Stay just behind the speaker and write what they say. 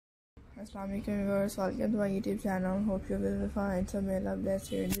Assalamualaikum viewers, welcome to my YouTube channel. Hope you will find some love bless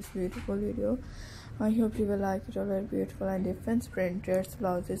here in this beautiful video. I hope you will like it. All very beautiful and different printed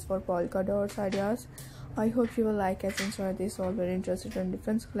blouses for polka dots ideas. I hope you will like it and enjoy this. All very interested in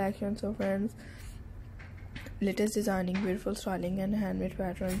different collections. So friends, latest designing, beautiful styling and handmade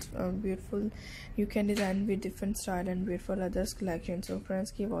patterns are beautiful. You can design with different style and beautiful others collections. So friends,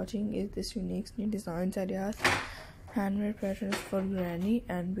 keep watching. Is this unique new designs ideas, handmade patterns for granny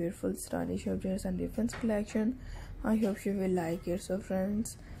and beautiful stylish objects and different collection. I hope you will like it. So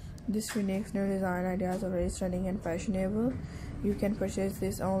friends, this unique new design ideas are very stunning and fashionable. You can purchase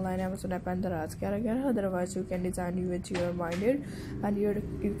this online Amazon app and Daraz Karagar. Otherwise you can design you with your minded and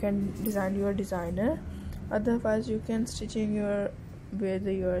you can design your designer. Otherwise you can stitching your with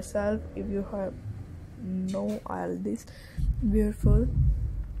yourself if you have know all these beautiful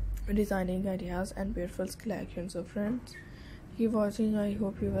designing ideas and beautiful collections. So friends, keep watching. I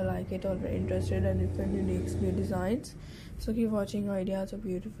hope you will like it. All very interested in different unique new designs. So keep watching. Ideas are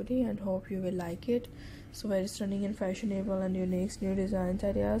beautifully and hope you will like it. So very stunning and fashionable and unique new designs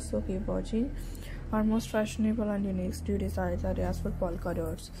ideas. So keep watching. Our most fashionable and unique new designs ideas for polka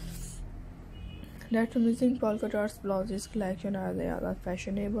dots. That amazing polka dots blouses collection are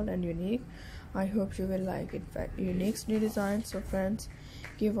fashionable and unique. I hope you will like it. Unique new designs. So friends,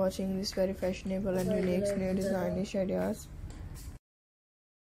 keep watching this very fashionable and unique new designish ideas.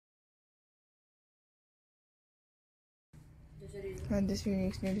 And this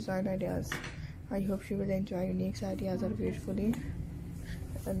unique new design ideas. I hope you will enjoy. Unique ideas are beautifully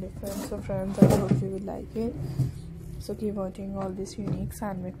and different. So friends, I hope you will like it. So keep watching all these unique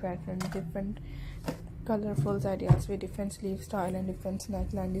handmade patterns, different colorful ideas with different sleeve style and different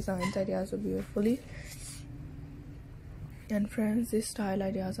neckline designs ideas are beautifully. And friends, these style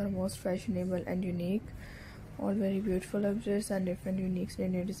ideas are most fashionable and unique. All very beautiful objects and different unique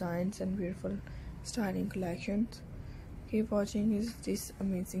new designs and beautiful styling collections. Keep watching. Is these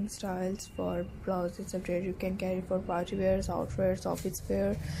amazing styles for blouses update you can carry for party wears, outwears, office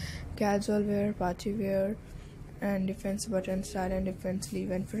wear, casual wear, party wear, and different button style and different sleeve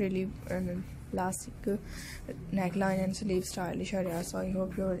and frilly and plastic neckline and sleeve stylish areas. So I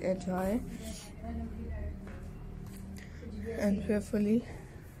hope you will enjoy and fearfully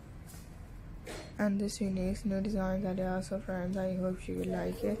and this unique new designs ideas. So friends, I hope you will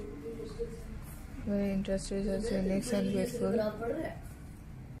like it. Very interested as unique and beautiful.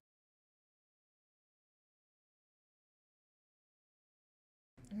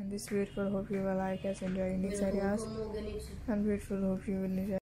 And this beautiful, hope you will like us, enjoy unique ideas and beautiful, hope you will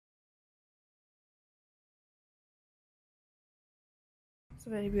enjoy. It's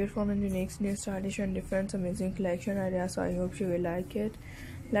very beautiful and unique, new stylish and different amazing collection ideas. So I hope you will like it.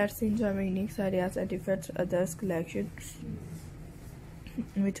 Let's enjoy my unique ideas and different others collection,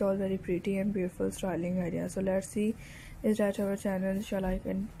 which all very pretty and beautiful styling ideas. So let's see is that our channel shall like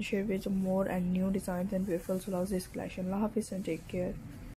and share with more and new designs and beautiful blouses collection. Allah Hafiz and take care.